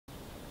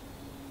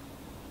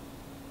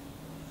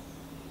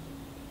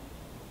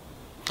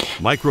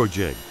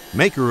Microjig,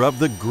 maker of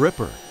the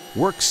gripper.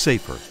 Work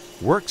safer,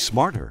 work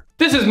smarter.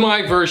 This is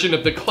my version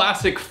of the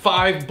classic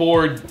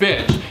 5-board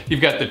bench.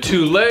 You've got the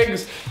 2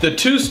 legs, the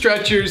 2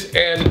 stretchers,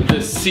 and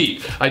the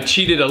seat. I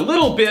cheated a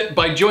little bit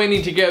by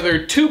joining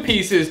together 2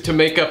 pieces to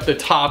make up the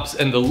tops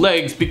and the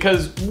legs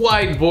because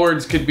wide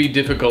boards could be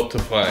difficult to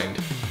find.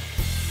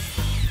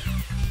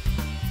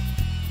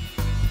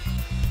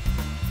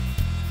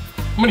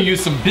 I'm gonna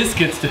use some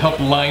biscuits to help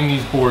line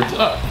these boards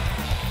up.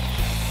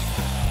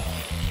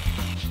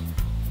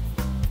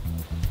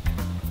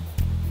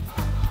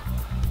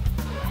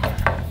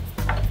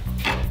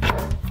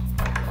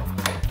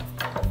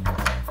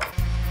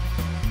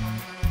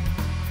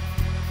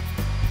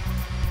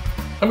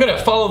 I'm gonna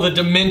follow the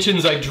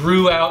dimensions I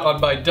drew out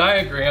on my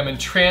diagram and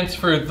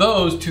transfer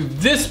those to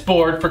this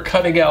board for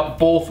cutting out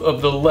both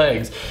of the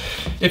legs.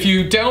 If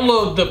you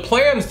download the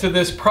plans to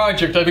this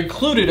project, I've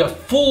included a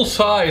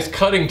full-size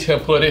cutting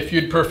template if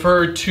you'd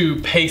prefer to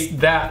paste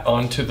that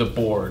onto the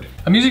board.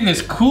 I'm using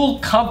this cool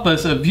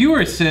compass a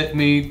viewer sent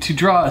me to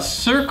draw a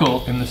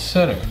circle in the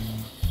center.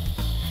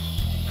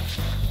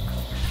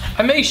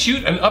 I may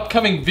shoot an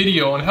upcoming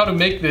video on how to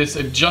make this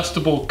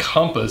adjustable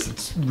compass.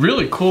 It's a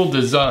really cool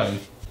design.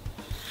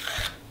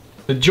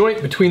 The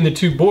joint between the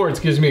 2 boards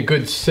gives me a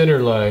good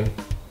center line.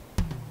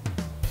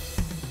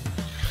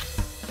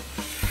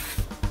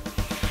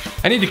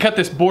 I need to cut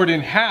this board in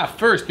half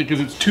first because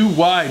it's too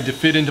wide to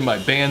fit into my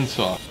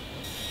bandsaw.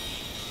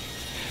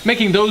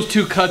 Making those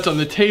 2 cuts on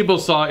the table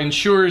saw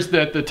ensures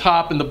that the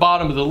top and the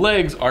bottom of the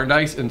legs are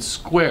nice and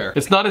square.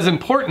 It's not as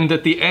important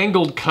that the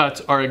angled cuts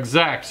are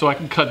exact, so I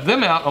can cut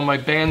them out on my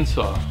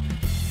bandsaw.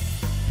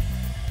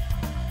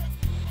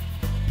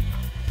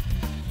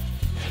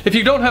 If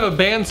you don't have a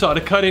bandsaw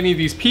to cut any of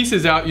these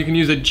pieces out, you can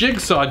use a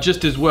jigsaw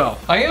just as well.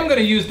 I am going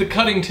to use the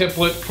cutting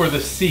template for the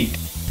seat.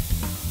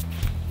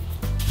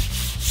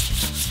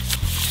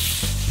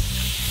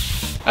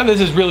 And this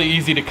is really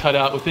easy to cut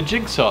out with a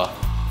jigsaw.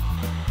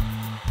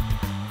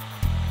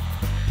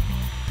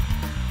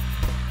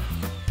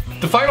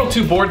 The final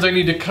 2 boards I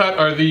need to cut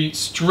are the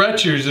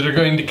stretchers that are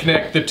going to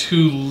connect the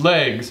 2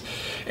 legs.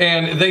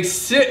 And they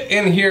sit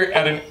in here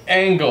at an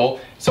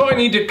angle, so I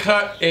need to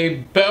cut a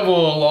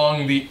bevel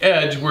along the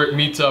edge where it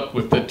meets up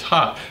with the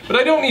top. But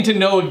I don't need to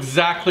know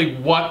exactly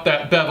what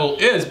that bevel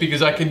is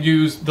because I can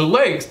use the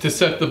legs to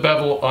set the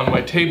bevel on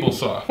my table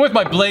saw. With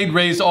my blade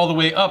raised all the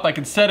way up, I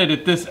can set it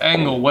at this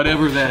angle,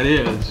 whatever that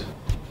is.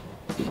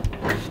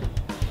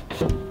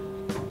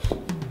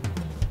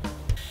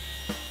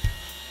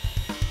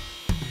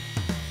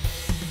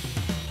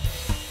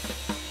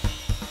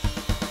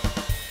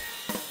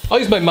 I'll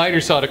use my miter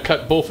saw to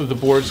cut both of the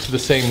boards to the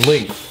same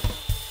length.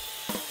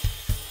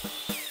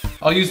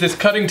 I'll use this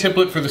cutting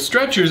template for the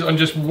stretchers on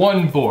just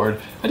 1 board.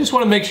 I just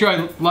want to make sure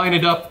I line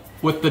it up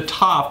with the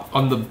top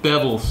on the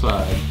bevel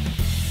side.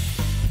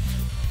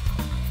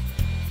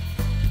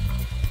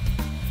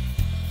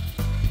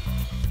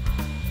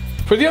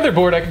 For the other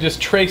board, I can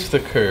just trace the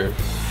curve.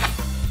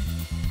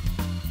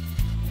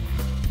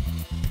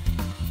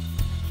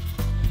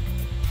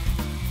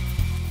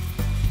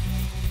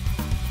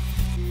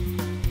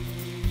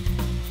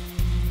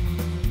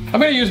 I'm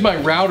going to use my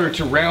router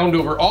to round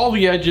over all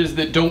the edges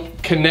that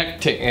don't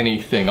connect to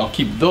anything. I'll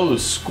keep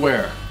those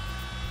square.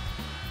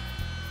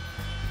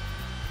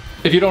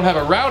 If you don't have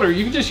a router,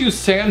 you can just use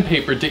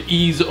sandpaper to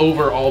ease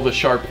over all the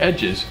sharp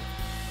edges.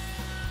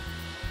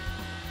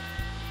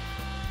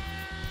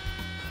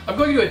 I'm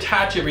going to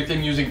attach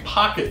everything using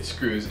pocket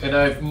screws, and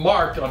I've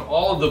marked on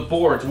all of the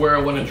boards where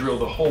I want to drill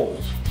the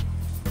holes.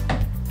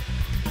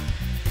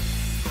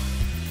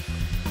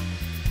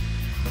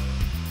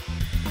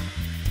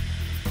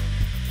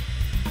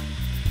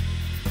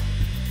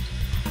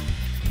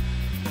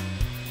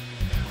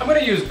 I'm going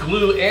to use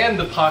glue and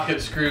the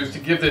pocket screws to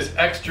give this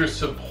extra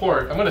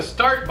support. I'm going to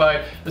start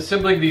by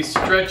assembling these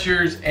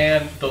stretchers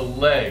and the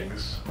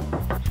legs.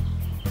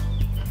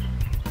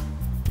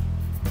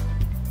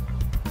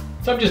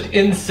 So I'm just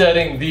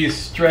insetting these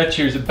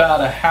stretchers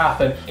about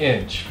 1/2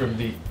 inch from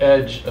the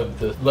edge of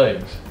the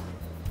legs.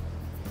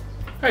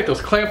 Alright,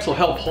 those clamps will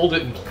help hold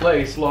it in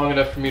place long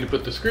enough for me to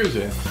put the screws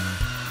in.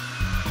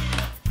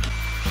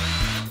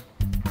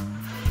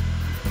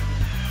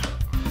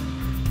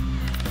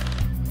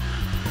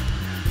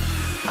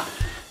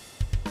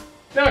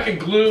 Now I can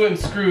glue and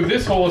screw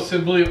this whole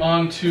assembly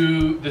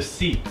onto the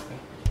seat.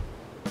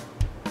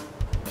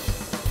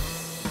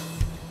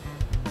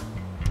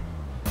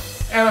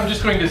 And I'm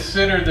just going to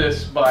center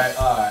this by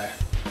eye.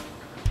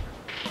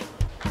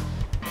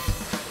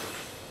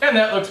 And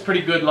that looks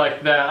pretty good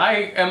like that.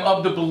 I am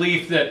of the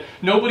belief that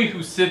nobody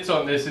who sits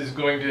on this is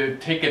going to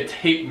take a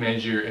tape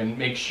measure and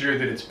make sure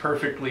that it's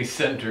perfectly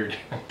centered.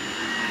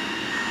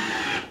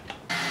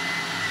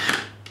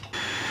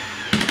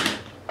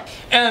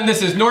 And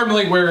this is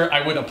normally where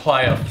I would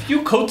apply a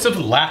few coats of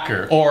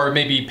lacquer or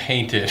maybe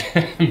paint it.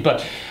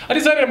 But I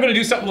decided I'm gonna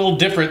do something a little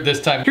different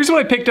this time. Here's what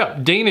I picked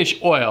up,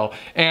 Danish oil.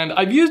 And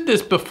I've used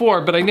this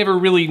before, but I never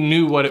really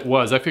knew what it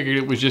was. I figured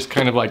it was just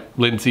kind of like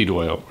linseed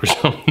oil or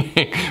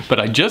something. But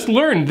I just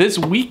learned this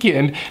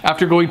weekend,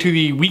 after going to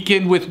the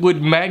Weekend with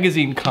Wood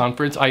magazine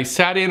conference, I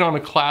sat in on a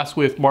class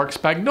with Mark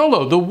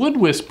Spagnolo, the wood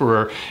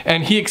whisperer,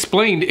 and he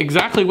explained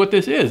exactly what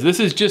this is. This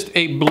is just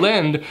a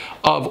blend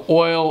of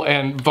oil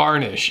and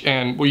varnish,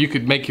 and well, you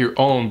could make your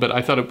own, but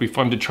I thought it'd be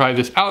fun to try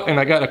this out, and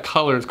I got a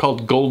color, it's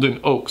called Golden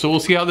Oak, so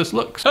we'll see how this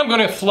looks. I'm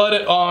gonna flood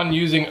it on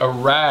using a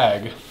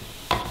rag.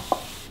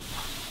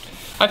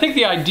 I think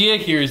the idea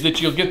here is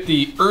that you'll get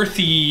the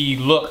earthy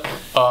look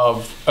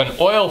of an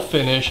oil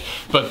finish,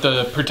 but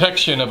the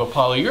protection of a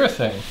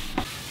polyurethane.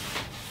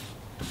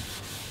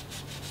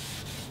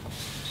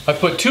 I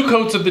put 2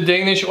 coats of the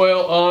Danish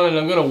oil on, and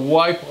I'm gonna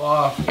wipe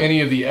off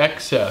any of the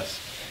excess.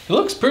 It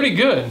looks pretty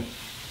good.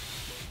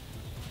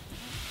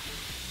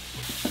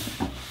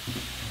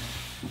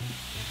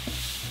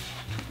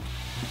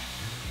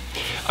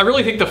 I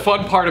really think the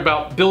fun part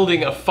about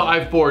building a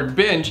 5-board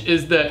bench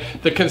is that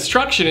the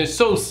construction is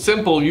so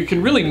simple, you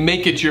can really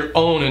make it your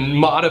own and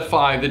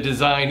modify the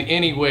design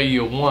any way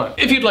you want.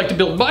 If you'd like to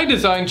build my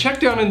design, check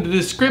down in the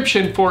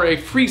description for a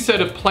free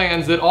set of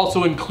plans that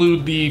also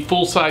include the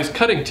full-size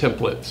cutting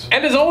templates.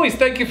 And as always,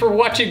 thank you for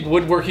watching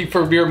Woodworking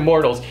for Mere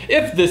Mortals.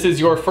 If this is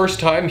your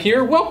first time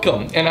here,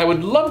 welcome, and I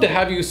would love to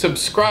have you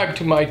subscribe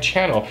to my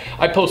channel.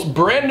 I post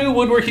brand new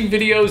woodworking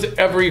videos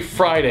every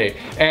Friday,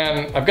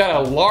 and I've got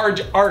a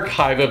large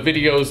archive of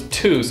videos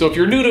too. So if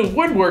you're new to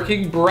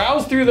woodworking,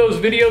 browse through those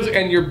videos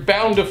and you're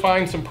bound to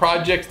find some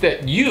projects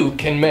that you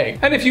can make.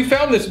 And if you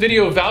found this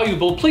video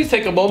valuable, please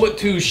take a moment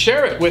to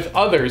share it with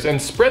others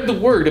and spread the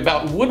word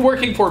about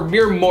woodworking for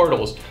mere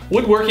mortals.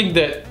 Woodworking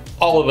that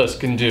all of us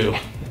can do.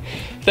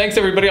 Thanks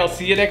everybody, I'll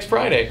see you next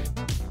Friday.